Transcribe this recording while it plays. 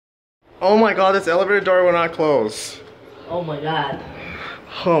Oh my god, this elevator door will not close. Oh my god.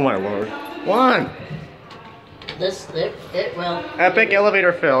 Oh my lord. One. It will. Epic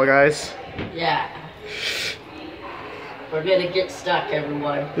elevator fail, guys. Yeah. We're gonna get stuck,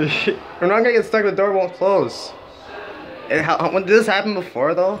 everyone. We're not gonna get stuck, the door won't close. When did this happen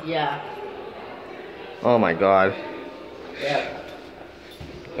before, though? Yeah. Oh my god. Yeah.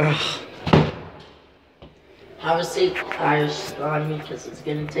 Ugh. Have a seat, Irish, on me, because it's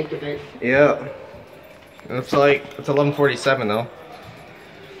gonna take a bit. Yeah. It's 11:47 though.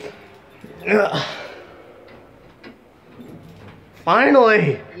 Ugh.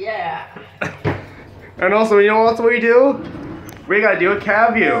 Finally! Yeah. And also, you know what else we do? We gotta do a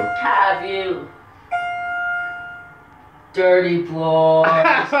cab view. Have you? Dirty boys.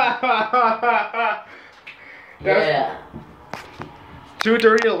 Yeah. Too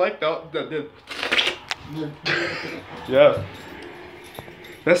dirty to like though. Yeah.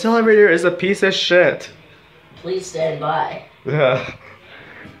 This elevator is a piece of shit. Please stand by. Yeah.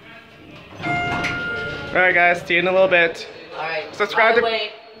 Alright guys, see you in a little bit. Alright. Subscribe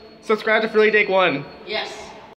to Freely Take 1. Yes.